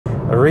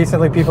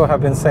Recently, people have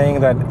been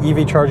saying that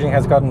EV charging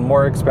has gotten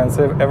more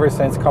expensive ever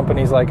since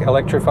companies like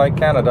Electrify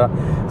Canada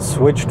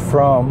switched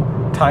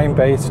from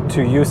time-based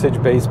to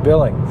usage-based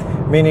billing.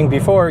 Meaning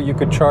before you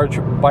could charge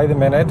by the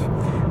minute,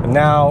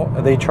 now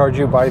they charge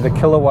you by the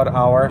kilowatt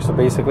hour, so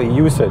basically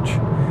usage.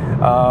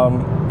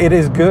 It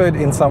is good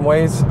in some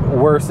ways,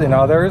 worse in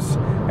others,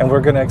 and we're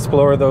going to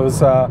explore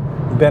those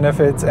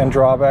benefits and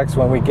drawbacks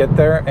when we get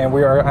there. And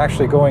we are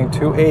actually going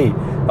to a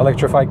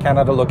Electrify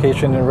Canada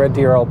location in Red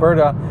Deer,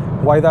 Alberta.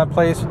 Why that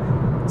place?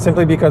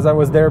 Simply because I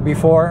was there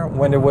before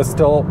when it was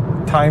still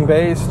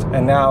time-based,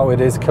 and now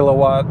it is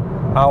kilowatt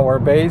hour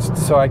based,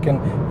 so I can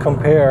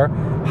compare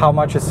how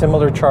much a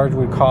similar charge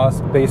would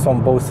cost based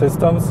on both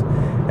systems,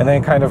 and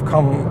then kind of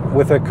come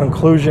with a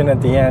conclusion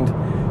at the end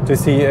to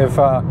see if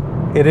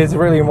it is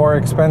really more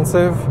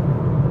expensive,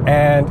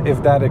 and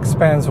if that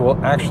expense will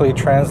actually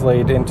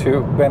translate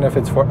into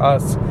benefits for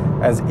us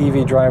as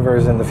EV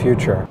drivers in the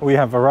future. We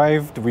have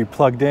arrived, we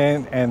plugged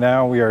in, and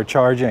now we are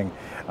charging.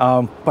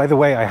 By the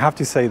way, I have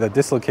to say that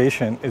this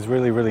location is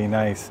really, really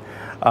nice.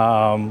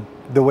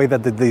 The way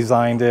that they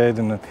designed it,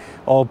 and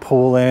all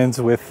pull-ins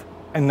with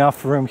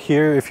enough room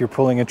here if you're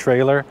pulling a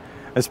trailer.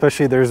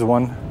 Especially there's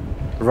one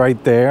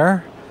right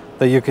there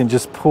that you can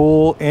just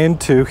pull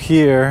into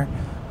here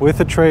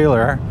with a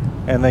trailer,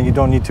 and then you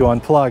don't need to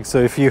unplug. So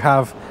if you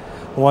have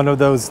one of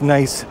those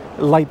nice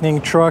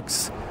lightning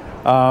trucks,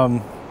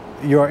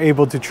 you are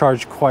able to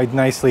charge quite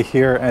nicely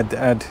here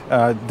at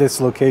this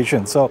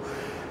location. So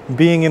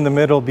being in the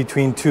middle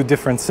between two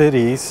different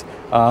cities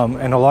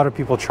and a lot of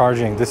people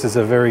charging, this is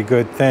a very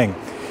good thing.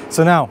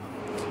 So now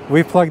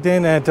we plugged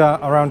in at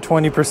around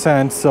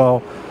 20%,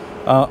 so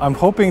I'm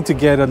hoping to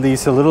get at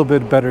least a little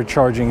bit better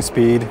charging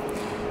speed,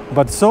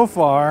 but so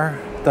far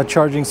that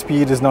charging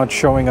speed is not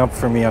showing up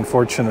for me,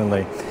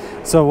 unfortunately.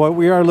 So what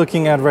we are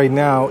looking at right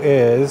now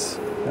is,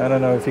 I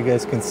don't know if you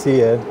guys can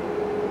see it,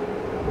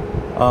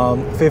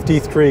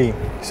 53.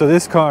 So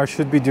this car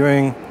should be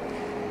doing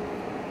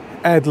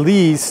at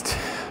least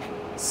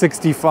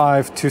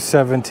 65 to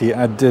 70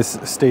 at this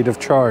state of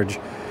charge.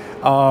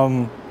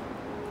 So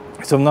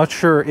I'm not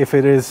sure if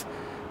it is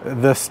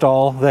the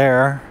stall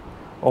there,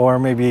 or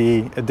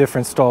maybe a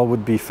different stall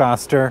would be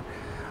faster.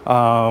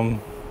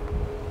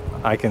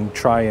 I can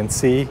try and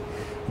see,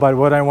 but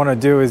what I want to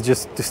do is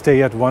just to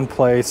stay at one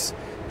place,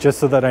 just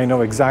so that I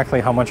know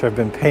exactly how much I've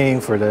been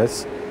paying for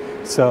this.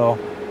 So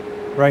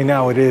right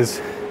now it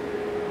is,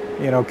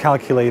 you know,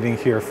 calculating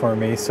here for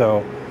me,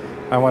 so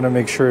I want to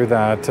make sure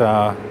that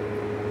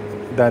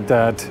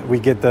that we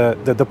get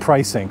the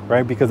pricing,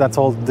 right? Because that's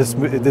all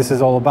this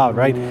is all about,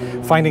 right?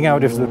 Finding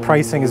out if the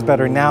pricing is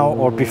better now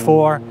or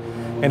before,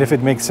 and if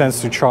it makes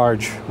sense to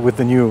charge with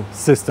the new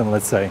system,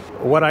 let's say.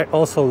 What I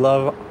also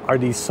love are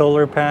these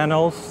solar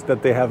panels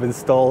that they have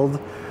installed.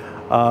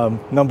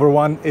 Number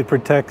one, it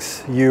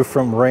protects you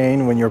from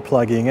rain when you're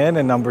plugging in,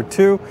 and number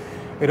two,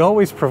 it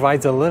always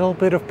provides a little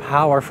bit of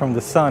power from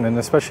the sun, and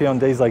especially on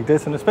days like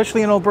this, and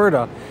especially in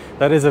Alberta,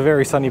 that is a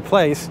very sunny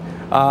place,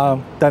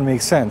 that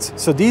makes sense.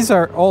 So these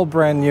are all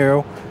brand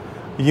new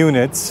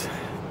units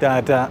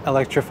that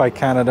Electrify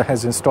Canada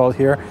has installed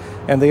here,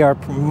 and they are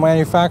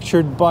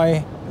manufactured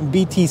by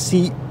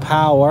BTC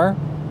Power.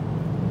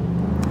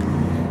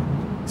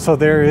 So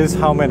there is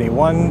how many?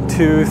 1,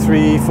 2,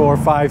 3, 4,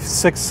 5,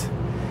 6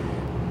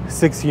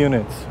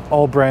 units,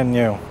 all brand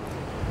new.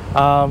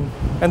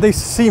 And they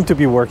seem to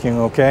be working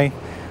okay.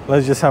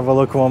 Let's just have a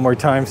look one more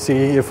time, see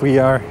if we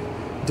are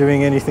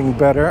doing anything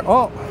better.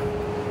 Oh,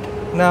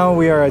 now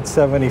we are at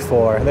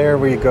 74. There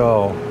we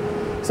go.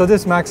 So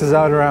this maxes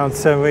out around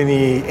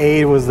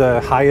 78 was the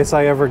highest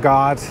I ever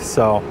got,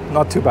 so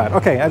not too bad.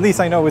 Okay, at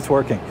least I know it's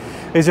working.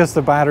 It's just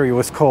the battery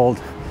was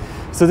cold.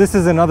 So this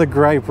is another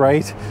gripe,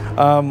 right?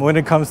 When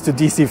it comes to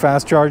DC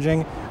fast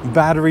charging,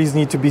 batteries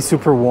need to be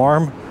super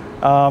warm.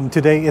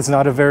 Today it's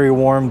not a very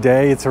warm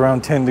day. It's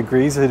around 10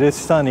 degrees. It is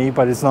sunny,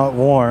 but it's not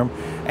warm,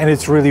 and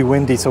it's really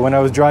windy. So when I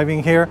was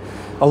driving here,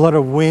 a lot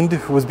of wind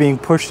was being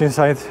pushed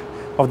inside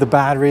of the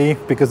battery,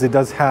 because it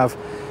does have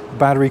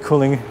battery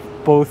cooling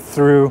both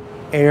through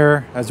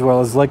air as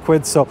well as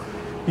liquid. So,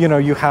 you know,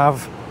 you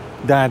have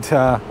that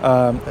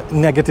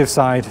negative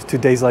side to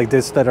days like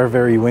this that are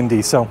very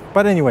windy. So,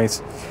 but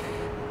anyways,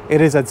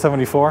 it is at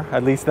 74,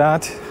 at least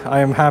that. I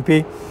am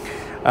happy.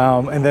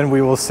 And then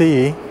we will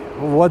see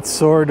what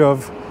sort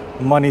of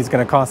money is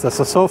going to cost us.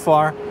 So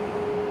far,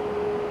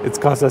 it's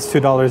cost us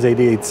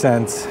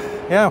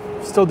 $2.88. Yeah,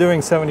 still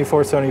doing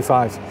 74,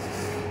 75.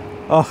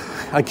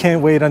 Oh, I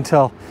can't wait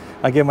until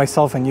I get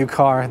myself a new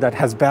car that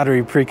has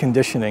battery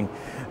preconditioning.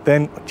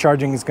 Then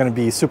charging is going to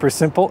be super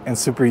simple and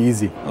super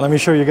easy. Let me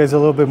show you guys a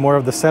little bit more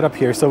of the setup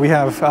here. So we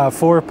have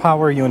 4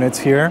 power units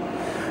here.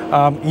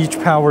 Each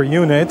power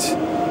unit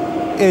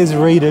is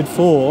rated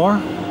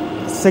for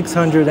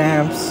 600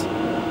 amps.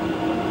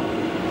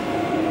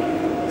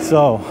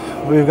 So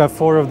we've got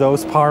 4 of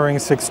those powering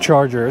 6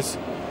 chargers.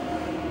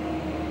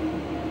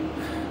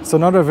 So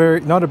not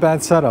a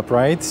bad setup,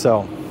 right?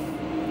 So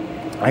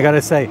I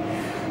gotta say,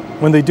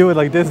 when they do it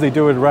like this, they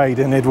do it right,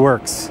 and it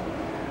works.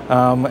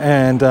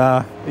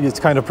 and it's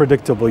kind of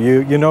predictable.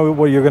 You know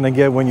what you're going to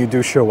get when you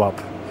do show up,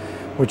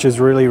 which is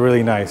really,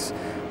 really nice.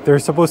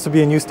 There's supposed to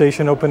be a new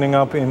station opening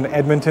up in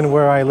Edmonton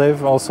where I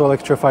live. Also,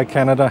 Electrify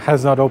Canada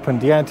has not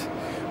opened yet,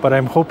 but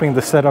I'm hoping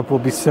the setup will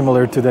be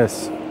similar to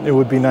this. It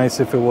would be nice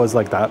if it was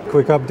like that.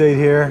 Quick update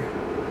here,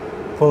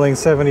 pulling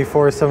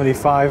 74,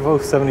 75, oh,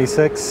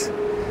 76.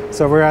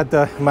 So we're at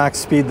the max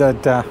speed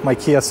that my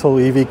Kia Soul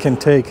EV can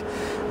take.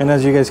 And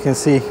as you guys can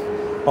see,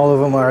 all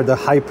of them are the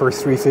Hyper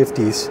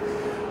 350s.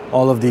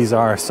 All of these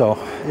are. So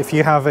if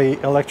you have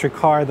a electric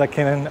car that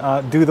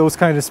can do those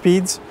kind of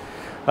speeds,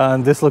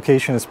 this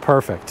location is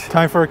perfect.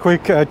 Time for a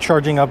quick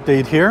charging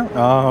update here.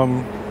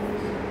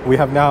 We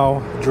have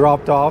now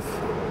dropped off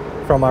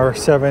from our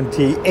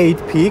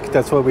 78 peak.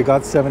 That's what we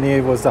got.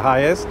 78 was the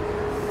highest.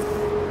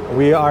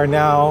 We are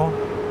now,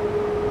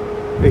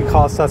 it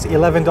costs us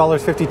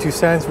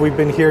 $11.52. We've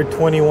been here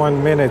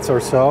 21 minutes or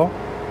so.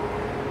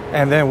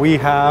 And then we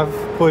have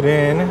put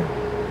in,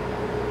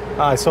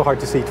 it's so hard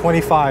to see,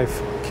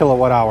 25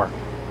 kilowatt hour.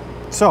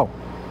 So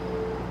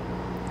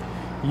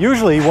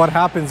usually what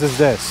happens is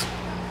this.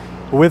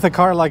 With a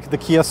car like the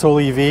Kia Soul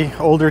EV,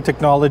 older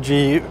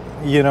technology,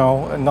 you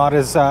know, not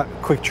as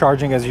quick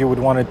charging as you would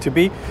want it to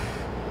be,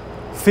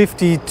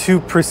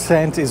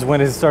 52% is when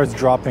it starts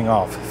dropping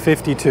off,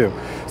 52.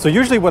 So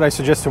usually what I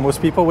suggest to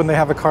most people when they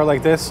have a car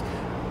like this,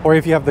 or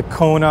if you have the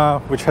Kona,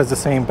 which has the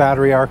same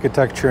battery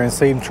architecture and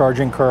same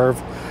charging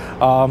curve,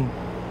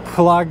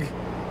 plug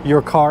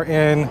your car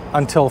in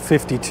until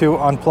 52,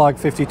 unplug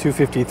 52,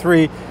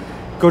 53,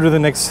 go to the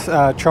next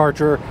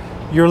charger.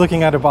 You're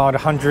looking at about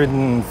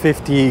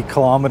 150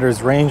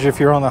 kilometers range if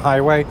you're on the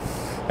highway,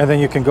 and then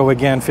you can go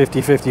again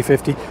 50, 50,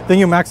 50. Then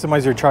you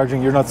maximize your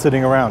charging, you're not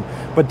sitting around.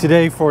 But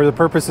today, for the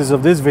purposes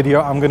of this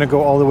video, I'm gonna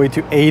go all the way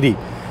to 80,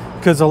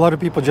 because a lot of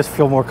people just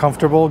feel more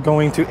comfortable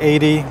going to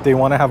 80. They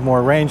wanna have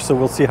more range, so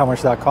we'll see how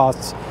much that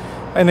costs.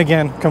 And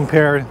again,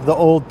 compare the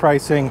old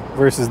pricing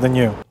versus the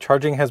new.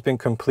 Charging has been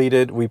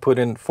completed. We put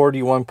in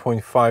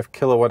 41.5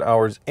 kilowatt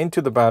hours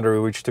into the battery,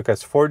 which took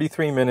us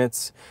 43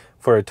 minutes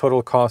for a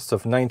total cost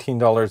of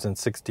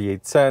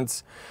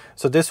 $19.68.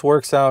 So this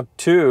works out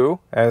to,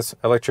 as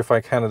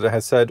Electrify Canada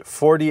has said,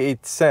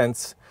 48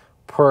 cents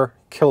per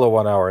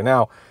kilowatt hour.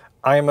 Now,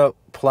 I'm a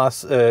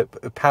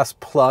Pass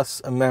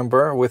Plus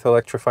member with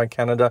Electrify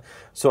Canada,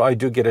 so I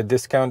do get a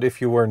discount.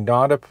 If you were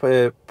not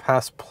a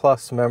Pass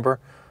Plus member,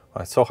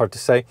 it's so hard to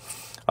say,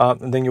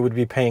 then you would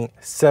be paying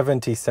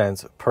 70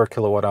 cents per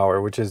kilowatt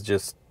hour, which is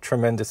just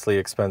tremendously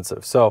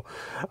expensive. So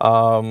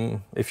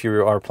if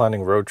you are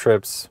planning road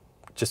trips,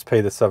 just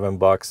pay the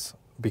 $7,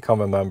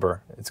 become a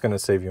member. It's going to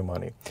save you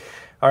money.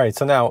 All right,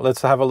 so now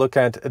let's have a look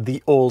at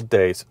the old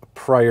days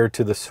prior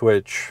to the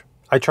switch.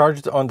 I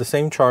charged on the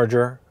same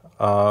charger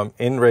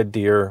in Red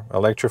Deer,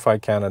 Electrify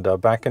Canada,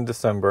 back in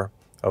December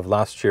of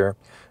last year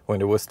when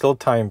it was still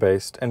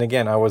time-based. And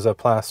again, I was a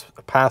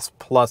Pass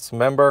Plus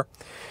member,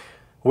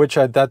 which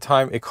at that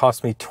time, it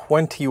cost me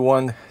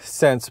 21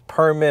 cents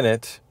per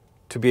minute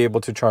to be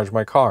able to charge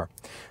my car.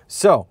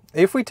 So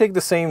if we take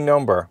the same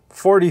number,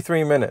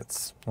 43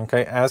 minutes,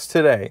 okay, as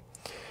today,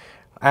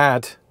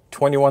 at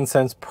 21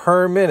 cents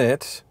per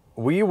minute,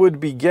 we would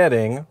be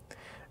getting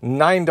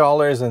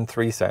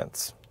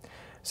 $9.03.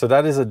 So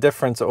that is a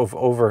difference of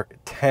over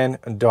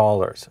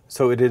 $10.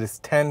 So it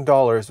is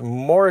 $10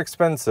 more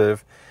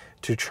expensive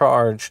to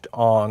charge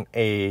on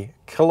a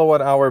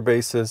kilowatt hour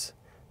basis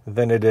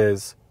than it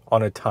is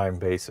on a time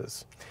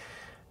basis.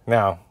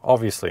 Now,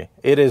 obviously,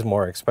 it is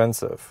more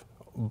expensive,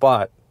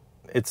 but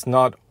it's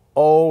not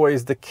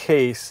always the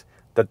case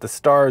that the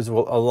stars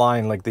will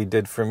align like they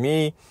did for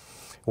me,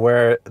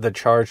 where the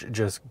charge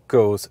just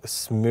goes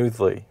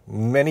smoothly.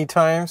 Many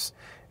times,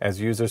 as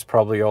users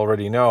probably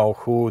already know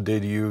who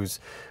did use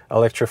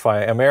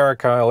Electrify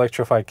America,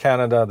 Electrify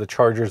Canada, the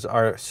chargers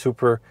are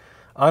super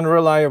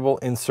unreliable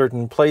in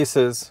certain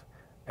places,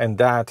 and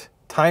that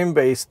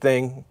time-based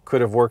thing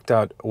could have worked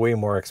out way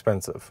more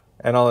expensive.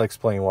 And I'll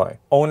explain why.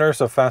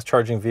 Owners of fast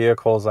charging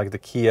vehicles like the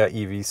Kia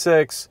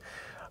EV6,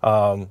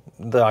 the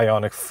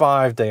Ioniq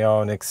 5, the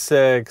Ioniq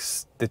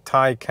 6, the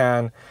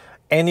Taycan,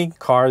 any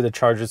car that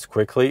charges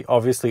quickly,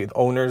 obviously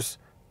owners,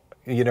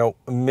 you know,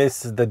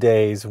 miss the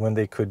days when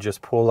they could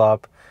just pull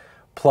up,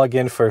 plug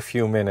in for a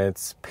few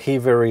minutes, pay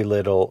very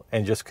little,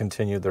 and just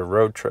continue their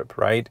road trip,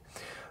 right?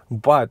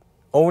 But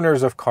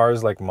owners of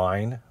cars like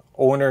mine,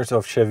 owners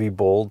of Chevy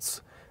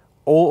Bolts,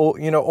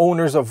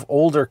 owners of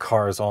older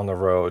cars on the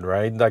road,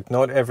 right? Like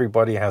not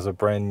everybody has a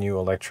brand new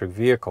electric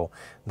vehicle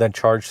that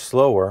charge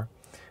slower.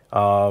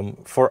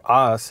 For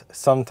us,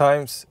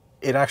 sometimes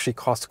it actually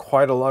costs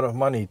quite a lot of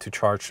money to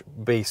charge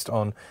based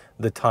on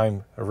the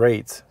time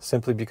rates,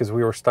 simply because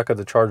we were stuck at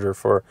the charger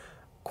for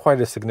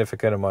quite a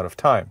significant amount of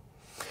time.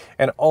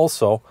 And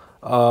also,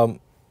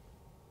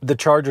 the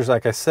chargers,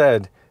 like I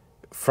said,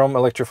 from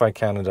Electrify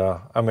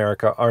Canada,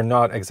 America, are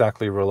not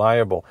exactly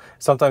reliable.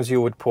 Sometimes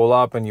you would pull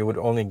up and you would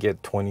only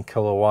get 20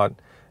 kilowatt,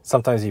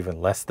 sometimes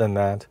even less than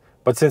that.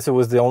 But since it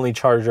was the only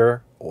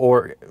charger,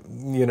 or,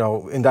 you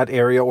know, in that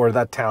area or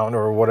that town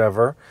or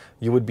whatever,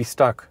 you would be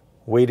stuck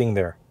waiting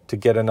there to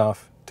get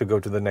enough to go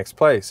to the next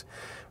place,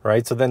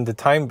 right? So then the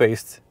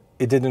time-based,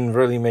 it didn't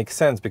really make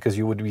sense because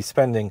you would be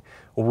spending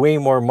way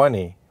more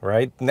money,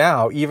 right?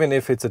 Now, even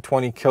if it's a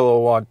 20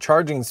 kilowatt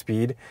charging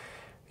speed,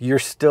 you're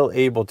still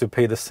able to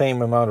pay the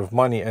same amount of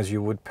money as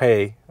you would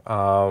pay,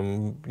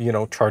 you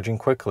know, charging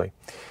quickly.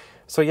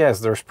 So yes,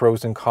 there's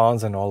pros and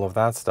cons and all of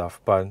that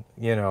stuff, but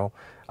you know,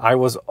 I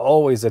was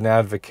always an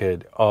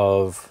advocate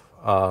of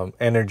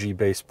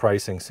energy-based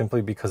pricing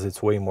simply because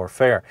it's way more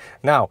fair.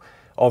 Now,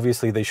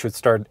 obviously they should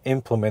start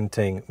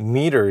implementing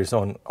meters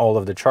on all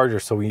of the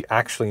chargers so we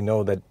actually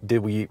know that did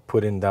we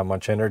put in that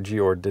much energy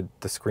or did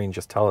the screen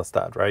just tell us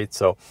that, right?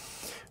 So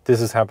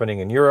this is happening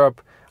in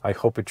Europe. I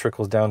hope it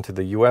trickles down to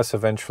the US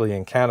eventually,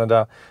 in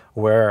Canada,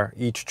 where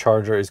each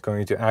charger is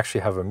going to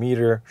actually have a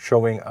meter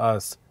showing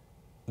us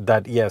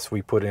that yes,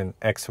 we put in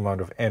X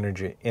amount of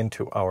energy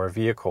into our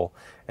vehicle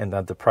and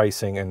that the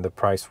pricing and the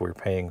price we're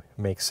paying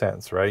makes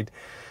sense, right?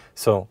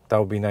 So that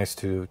would be nice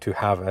to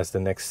have as the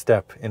next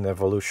step in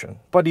evolution.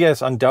 But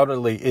yes,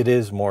 undoubtedly it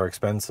is more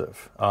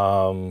expensive.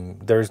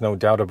 There's no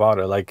doubt about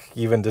it. Like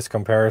even this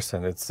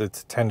comparison, it's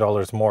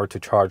 $10 more to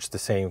charge the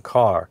same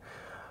car.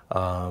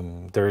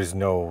 There's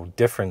no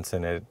difference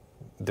in it.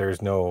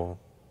 There's no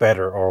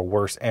better or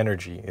worse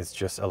energy. It's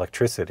just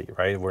electricity,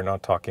 right? We're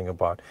not talking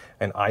about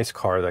an ICE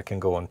car that can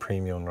go on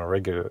premium or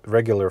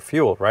regular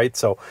fuel, right?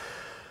 So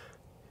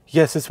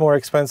yes, it's more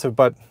expensive,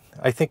 but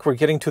I think we're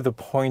getting to the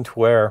point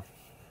where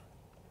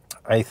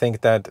I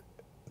think that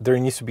there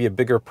needs to be a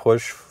bigger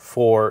push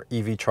for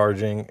EV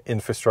charging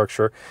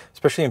infrastructure,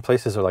 especially in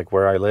places like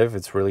where I live.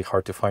 It's really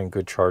hard to find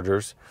good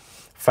chargers,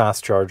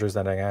 fast chargers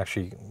that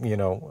actually, you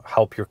know,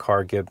 help your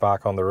car get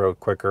back on the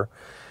road quicker.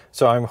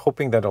 So I'm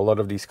hoping that a lot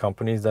of these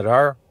companies that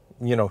are,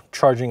 you know,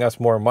 charging us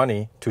more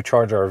money to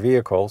charge our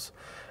vehicles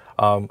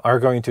are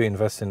going to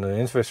invest in the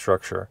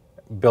infrastructure,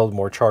 build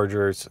more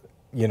chargers,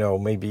 you know,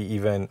 maybe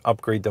even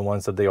upgrade the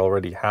ones that they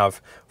already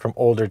have from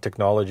older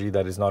technology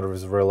that is not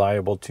as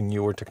reliable to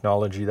newer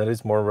technology that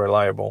is more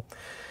reliable.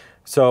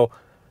 So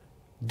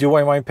do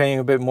I mind paying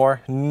a bit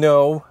more?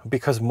 No,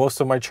 because most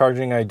of my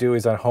charging I do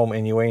is at home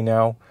anyway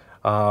now.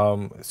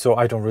 So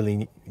I don't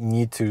really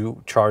need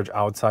to charge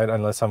outside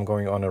unless I'm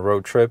going on a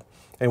road trip.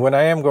 And when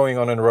I am going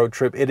on a road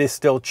trip, it is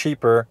still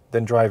cheaper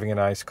than driving an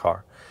ICE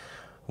car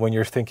when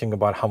you're thinking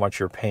about how much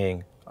you're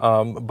paying.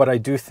 But I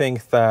do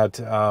think that,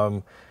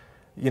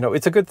 you know,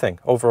 it's a good thing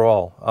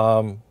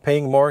overall.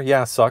 Paying more,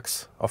 yeah,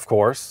 sucks, of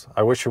course.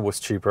 I wish it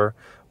was cheaper.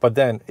 But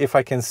then if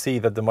I can see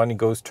that the money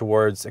goes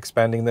towards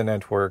expanding the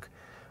network,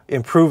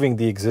 improving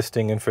the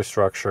existing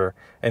infrastructure,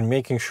 and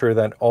making sure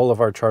that all of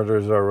our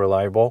chargers are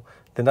reliable,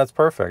 then that's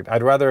perfect.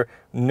 I'd rather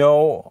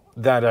know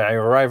that I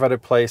arrive at a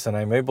place and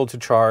I'm able to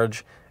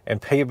charge and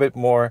pay a bit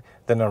more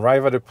than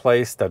arrive at a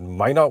place that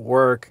might not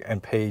work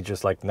and pay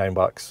just like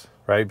 $9,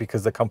 right?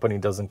 Because the company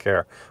doesn't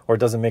care or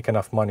doesn't make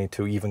enough money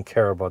to even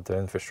care about the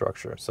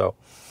infrastructure. So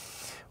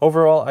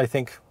overall, I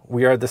think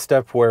we are at the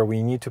step where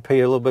we need to pay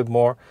a little bit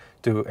more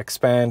to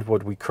expand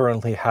what we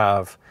currently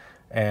have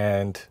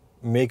and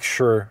make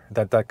sure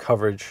that that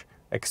coverage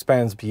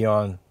expands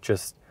beyond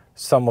just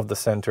some of the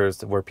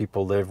centers where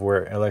people live,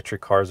 where electric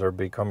cars are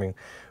becoming,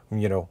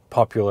 you know,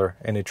 popular,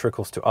 and it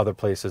trickles to other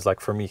places. Like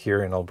for me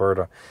here in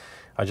Alberta,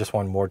 I just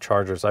want more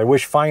chargers. I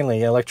wish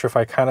finally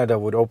Electrify Canada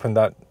would open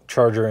that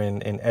charger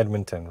in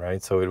Edmonton,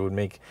 right? So it would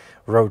make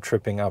road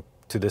tripping up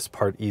to this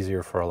part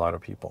easier for a lot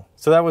of people.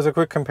 So that was a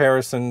quick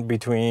comparison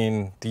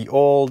between the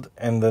old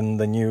and then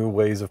the new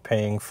ways of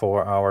paying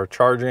for our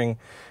charging.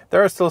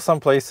 There are still some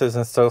places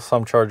and still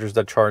some chargers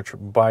that charge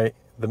by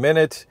the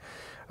minute.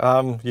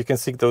 You can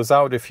seek those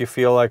out if you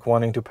feel like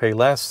wanting to pay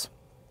less.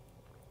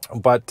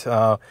 But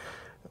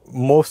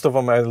most of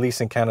them, at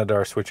least in Canada,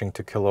 are switching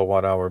to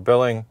kilowatt hour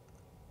billing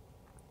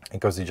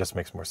because it just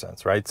makes more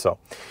sense, right? So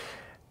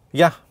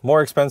yeah,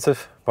 more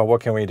expensive, but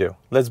what can we do?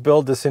 Let's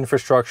build this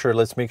infrastructure.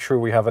 Let's make sure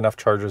we have enough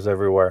chargers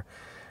everywhere.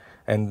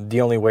 And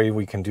the only way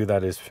we can do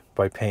that is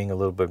by paying a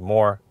little bit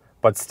more.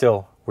 But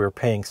still, we're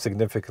paying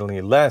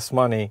significantly less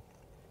money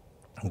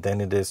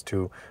than it is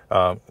to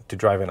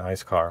drive an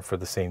ICE car for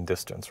the same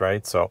distance,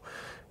 right? So,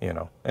 you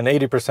know, an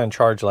 80%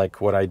 charge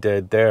like what I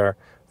did there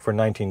for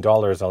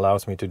 $19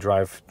 allows me to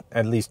drive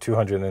at least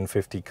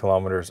 250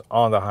 kilometers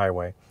on the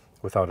highway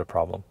without a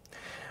problem.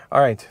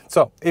 All right,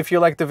 so if you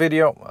like the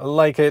video,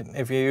 like it.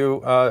 If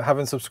you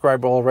haven't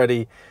subscribed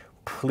already,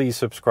 please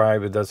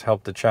subscribe. It does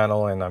help the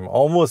channel, and I'm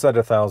almost at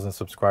 1,000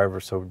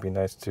 subscribers, so it would be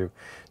nice to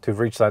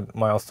reach that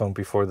milestone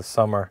before the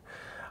summer.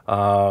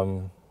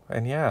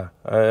 And yeah,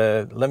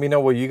 let me know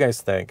what you guys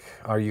think.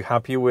 Are you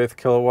happy with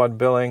kilowatt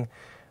billing?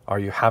 Are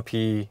you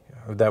happy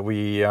that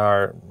we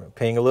are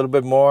paying a little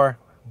bit more?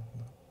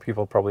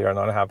 People probably are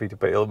not happy to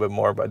pay a little bit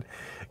more, but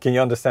can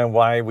you understand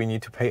why we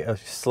need to pay a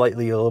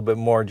little bit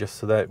more just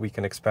so that we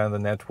can expand the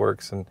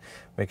networks and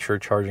make sure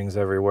charging's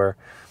everywhere?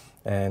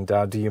 And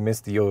do you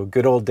miss the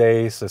good old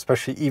days,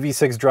 especially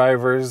EV6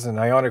 drivers and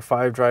Ioniq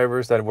 5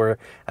 drivers that were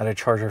at a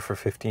charger for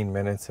 15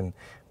 minutes and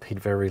paid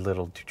very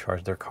little to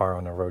charge their car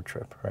on a road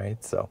trip,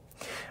 right? So, all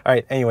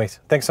right, anyways,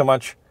 thanks so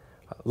much.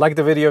 Like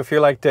the video if you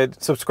liked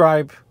it,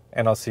 subscribe,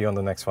 and I'll see you on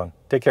the next one.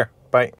 Take care. Bye.